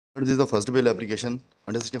This is the first bail application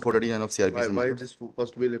under section 439 of CRPC. Why this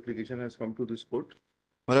first bail application has come to this court?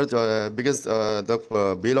 Because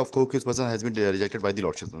the bail of co-accused person has been rejected by the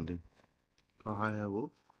lordships only. कहाँ है वो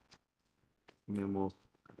memo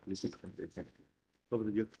visit कर देते हैं कब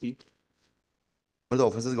reject की Well, the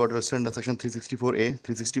offences got arrested under section 364A,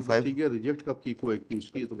 365. ठीक है रिजेक्ट कब की को एक्यूज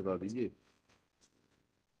की तो बता दीजिए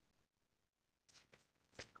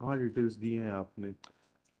कहाँ डिटेल्स दी हैं आपने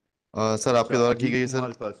सर आपके द्वारा की गई है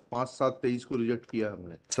हमारे सर. पास 5/7/23 को रिजेक्ट किया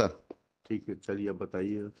हमने सर. ठीक है चलिए अब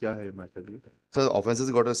बताइए क्या है मैटर ये Sir, offences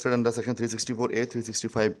got arrested under section 364A,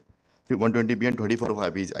 365, 120B and 24 of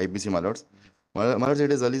IPC, my lords. My lords,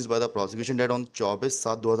 it is alleged by the prosecution that on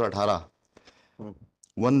 24/7/2018,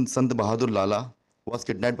 one Sant Bahadur Lala was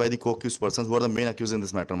kidnapped by the co-accused persons who are the main accused in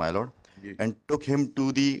this matter, my lord, and took him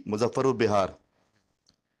to the Muzaffarpur, Bihar,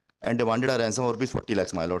 and demanded a ransom of rupees 40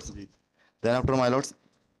 lakhs, my lords. Then after, my lords,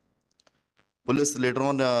 police later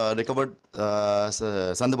on recovered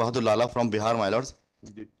Sant Bahadur Lala from Bihar, my lords,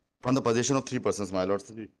 from the possession of three persons, my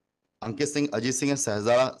lords. Ankit Singh, Ajit Singh, and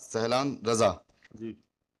Sehlan Raza.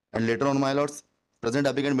 And later on, my lords, present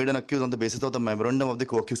applicant made an accuse on the basis of the memorandum of the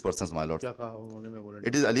co-accused persons, my lords.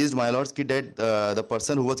 It is alleged, my lords, that the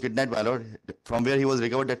person who was kidnapped, my lord, from where he was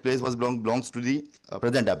recovered, that place was belongs to the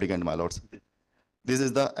present applicant, my lords. This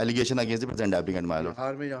is the allegation against the present applicant, my lord.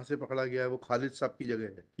 Bihar में यहाँ से पकड़ा गया है वो खालिद साहब की जगह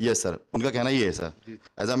है Yes, sir. उनका कहना ये है, sir.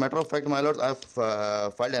 As a matter of fact, my lords, I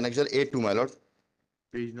have filed annexure 8-2, my lords.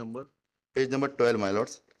 Page number Page number 12, my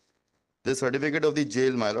lords. The certificate of the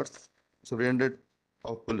jail, my lords. Superintendent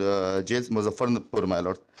of jails, Muzaffarpur, my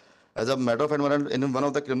lord. As a matter of fact, my lord, in one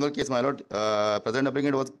of the criminal case, my lord, present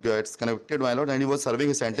applicant was convicted, my lord, and he was serving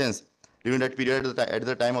his sentence during that period at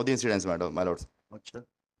the time of the incidents, my lord. अच्छा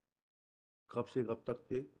कब से कब तक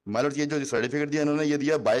थे My lord, ये जो certificate दिया इन्होंने ये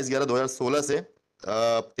दिया 22/11/2016 से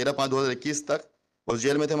 13/5/2021 तक उस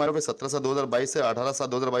जेल में थे हमारे पे 17/7/2022 से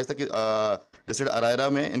 18/7/2022 तक डिस्ट्रिक्ट अरायरा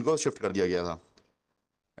में इनको शिफ्ट कर दिया गया था.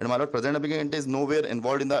 And my lord, present applicant is nowhere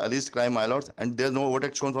involved in the alleged crime, my lords, and there's no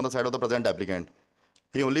verdict shown from the side of the present applicant.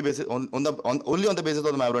 He only basis only on the basis of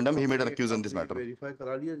the memorandum he made an accuse in this matter. Verify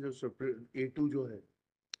करा लिया जो A2 जो है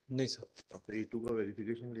नहीं sir. अब A2 का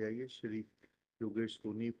verification ले आइए Shri Yogesh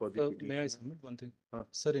Soni for the May I submit one thing? हाँ.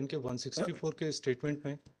 सर इनके 164 के स्टेटमेंट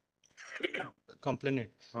में कंप्लेनेंट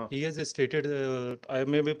हाँ. he has stated I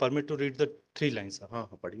may be permit to read the 3 lines sir. हाँ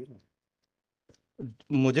हाँ पढ़िए ना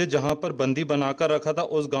मुझे जहां पर बंदी बनाकर रखा था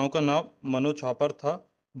उस गांव का नाम मनो छापर था.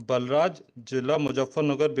 बलराज जिला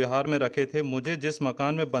मुजफ्फरनगर बिहार में रखे थे. मुझे जिस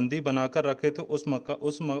मकान में बंदी बनाकर रखे थे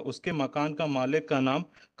उसके मकान का मालिक का नाम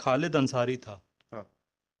खालिद अंसारी था. हाँ.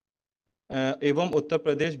 एवं उत्तर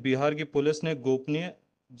प्रदेश बिहार की पुलिस ने गोपनीय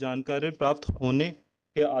जानकारी प्राप्त होने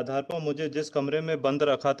के आधार पर मुझे जिस कमरे में बंद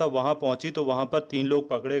रखा था वहां पहुंची तो वहां पर 3 लोग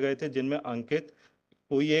पकड़े गए थे जिनमें अंकित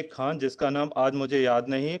कोई एक खान जिसका नाम आज मुझे याद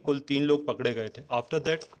नहीं है. कुल 3 लोग पकड़े गए थे. After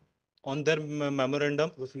that on their memorandum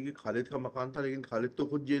Khalid का मकान था लेकिन खालिद तो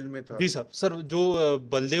खुद जेल में था. जी सर. सर जो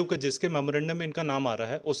बलदेव का जिसके मेमोरेंडम में इनका नाम आ रहा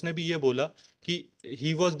है उसने भी ये बोला कि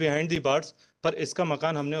he was behind the bars पर इसका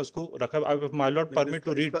मकान हमने उसको रखा. My Lord permit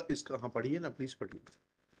to read इसका हाँ पढ़िए ना प्लीज पढ़िए.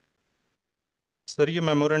 सर ये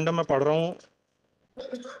मेमोरेंडम मैं पढ़ रहा हूँ.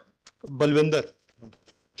 बलविंदर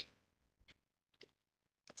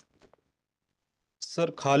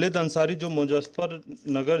सर खालिद अंसारी जो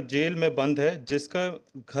मुजफ्फरनगर जेल में बंद है जिसका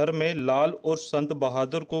घर में लाल और संत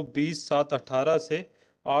बहादुर को 20/7/18 से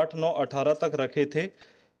 8/9/18 तक रखे थे.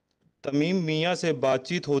 तमीम मियां से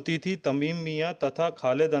बातचीत होती थी. तमीम मियां तथा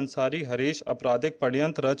खालिद अंसारी हरीश आपराधिक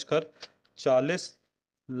षड्यंत्र रचकर 40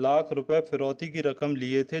 लाख रुपए फिरौती की रकम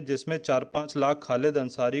लिए थे जिसमें 4-5 लाख खालिद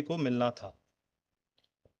अंसारी को मिलना था.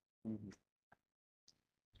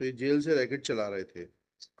 तो ये जेल से रैकेट चला रहे थे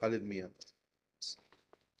खालिद मियां.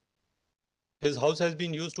 His house has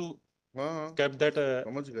been used to हाँ kept that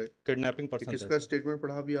समझ गए. kidnapping person. किसका स्टेटमेंट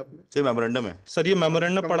पढ़ा अभी आपने? ये मेमोरेंडम है. सर ये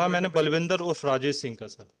मेमोरेंडम पढ़ा मैंने बलविंदर और राजेश सिंह का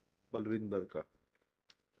सर. बलविंदर का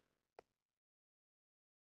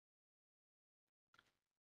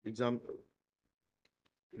एग्जाम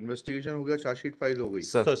इन्वेस्टिगेशन हो गया चार्जशीट फाइल हो गई.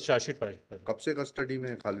 सर चार्जशीट फाइल कब से कस्टडी में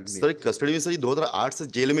है खालिद मियां? सर कस्टडी में सर ये 2008 से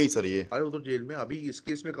जेल में ही सर ये. अरे वो तो जेल में अभी इस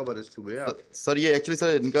केस में कब अरेस्ट हुए आप? सर ये एक्चुअली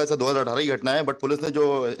सर इनका सर 2018 की घटना है बट पुलिस ने जो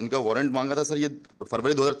इनका वारंट मांगा था सर ये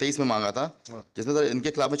फरवरी 2023 में मांगा था. जिसमें सर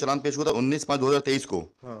इनके खिलाफ में चालान पेश हुआ था 19/5/2023 को.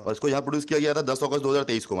 और इसको यहाँ प्रोड्यूस किया गया था 10 अगस्त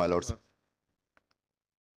 2023 को, माय लॉर्ड्स.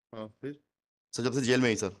 फिर सर जब से जेल में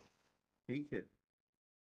ही सर. ठीक है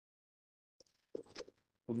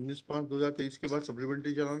 19/5/2023 के बाद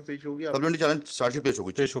सप्लीमेंट्री चालान पेश हो गया. सप्लीमेंट्री चालान चार्जशीट पेश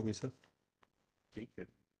हो गई सर. ठीक है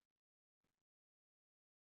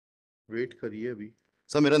वेट करिए अभी.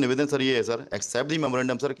 सर मेरा निवेदन सर ये है सर एक्सेप्ट दी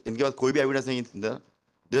मेमोरेंडम सर. इनके पास कोई भी एविडेंस नहीं था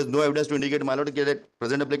there is no evidence to indicate, my lord, that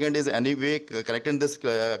present applicant is any way correct in this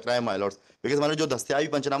crime, my lords. Because my lord, जो दस्तावेजी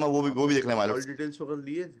पंचनामा वो भी देख लें, my ऑल lords. डिटेल्स वगैरह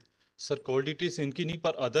लिए थे? सर कॉल डिटेल्स इनकी नहीं,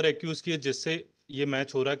 पर अदर एक्यूज की है, जिससे ये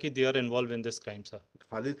मैच हो रहा है कि they are involve in this crime sir.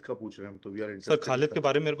 Khalid का पूछ रहे हैं हम तो, we are sir interested Khalid के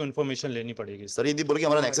बारे में मेरे को इन्फॉर्मेशन लेनी पड़ेगी सर ये बोल के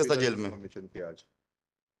हमारा नेक्सस था जेल में. इन्फॉर्मेशन के आज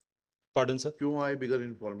पार्डन सर. क्यों आए बिगर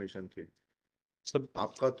इन्फॉर्मेशन के? सर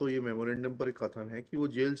आपका तो ये मेमोरेंडम पर एक कथन है कि वो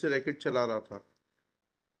जेल से रैकेट चला रहा था,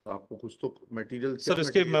 आपको कुछ तो मटेरियल, सर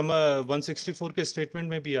इसके 164 के स्टेटमेंट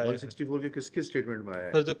में भी आया है 164 के किसके स्टेटमेंट में आया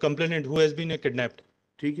है? Sir, the complainant who has been kidnapped.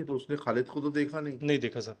 ठीक है, तो उसने खालिद को तो देखा नहीं, नहीं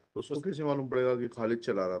देखा सर. तो उसको कैसे मालूम पड़ेगा कि खालिद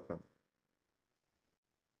चला रहा था?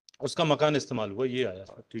 उसका मकान इस्तेमाल हुआ, ये आया.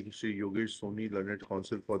 ठीक है, Shri Yogesh Soni, learned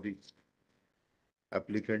council for the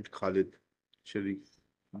applicant Khalid, Shri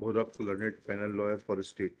भोरक, learned panel lawyer for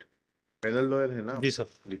state, panel lawyer है ना जी sir.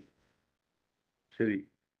 Shri,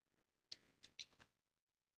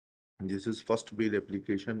 this is first bail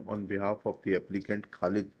application on behalf of the applicant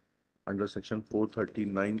Khalid under section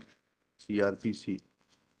 439 CRPC.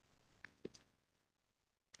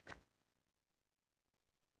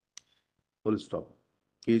 Full stop.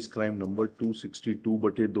 Case crime number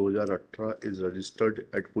 262/2018 is registered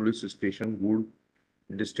at police station Gould,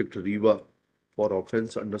 district Rewa for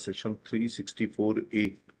offence under section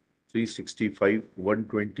 364A, 365,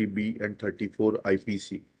 120B and 34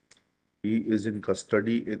 IPC. He is in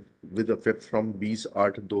custody with effect from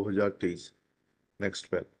 20/8/2023. Next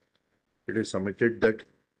file. It is submitted that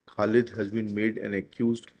Khalid has been made an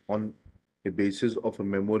accused on the basis of a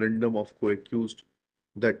memorandum of co-accused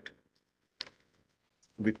that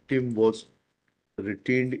victim was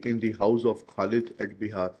retained in the house of Khalid at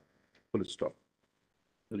Bihar. Full stop.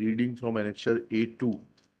 Reading from Annexure A2,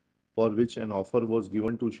 for which an offer was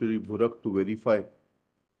given to Shri Bhurak to verify,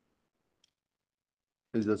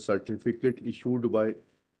 is a certificate issued by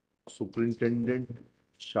Superintendent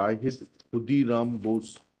Shahid Khudiram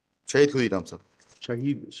Bose, शहीद Khudiram sir.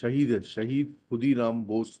 Shahid Khudiram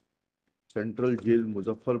Bose, Central Jail,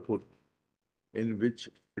 Muzaffarpur, in which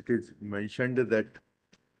it is mentioned that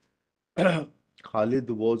Khalid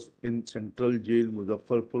was in Central Jail,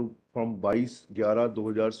 Muzaffarpur from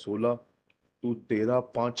 22/11/2016 to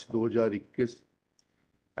 13/5/2021,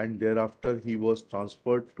 and thereafter he was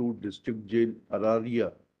transferred to District Jail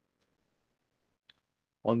Araria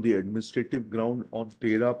on the administrative ground on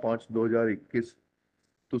 13/5/2021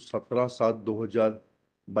 to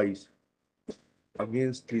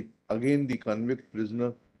 17/7/2022. Again, the convict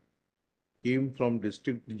prisoner came from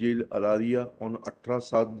District Jail Araria on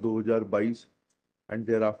 18/7/2022 and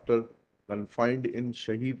thereafter confined in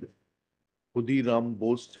Shahid Khudiram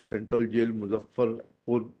Bose Central Jail,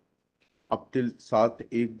 Muzaffarpur up till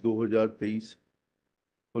 7/1/2023.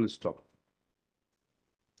 Full stop.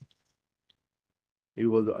 He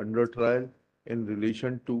was under trial in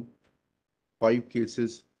relation to 5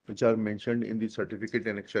 cases which are mentioned in the certificate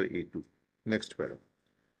annexure A2. Next paragraph.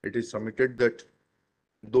 It is submitted that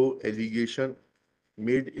though allegation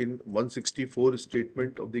made in 164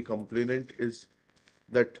 statement of the complainant is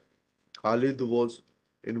that Khalid was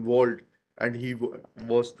involved and he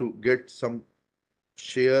was to get some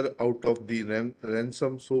share out of the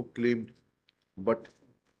ransom so claimed, but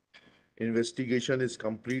investigation is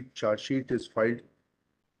complete, charge sheet is filed,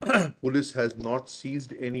 police has not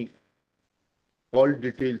seized any call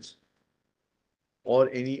details or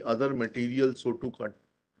any other material so to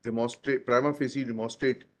demonstrate, prima facie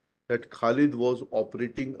demonstrate that Khalid was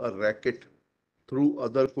operating a racket through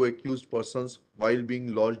other co-accused persons while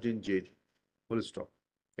being lodged in jail. Full stop.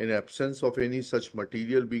 In absence of any such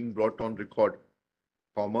material being brought on record,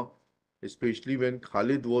 comma, especially when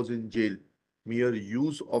Khalid was in jail, mere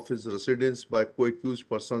use of his residence by co-accused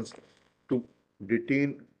persons to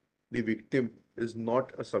detain the victim is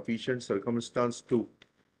not a sufficient circumstance to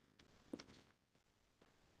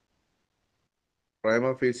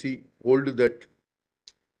prima facie hold that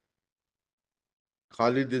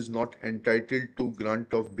Khalid is not entitled to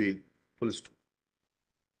grant of bail. Full stop.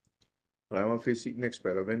 Prima facie, next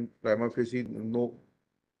para, when prima facie no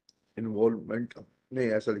involvement,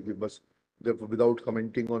 nahi aisa likhiye bas, without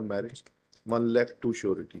commenting on marriage, 1 lakh 2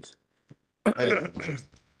 sureties.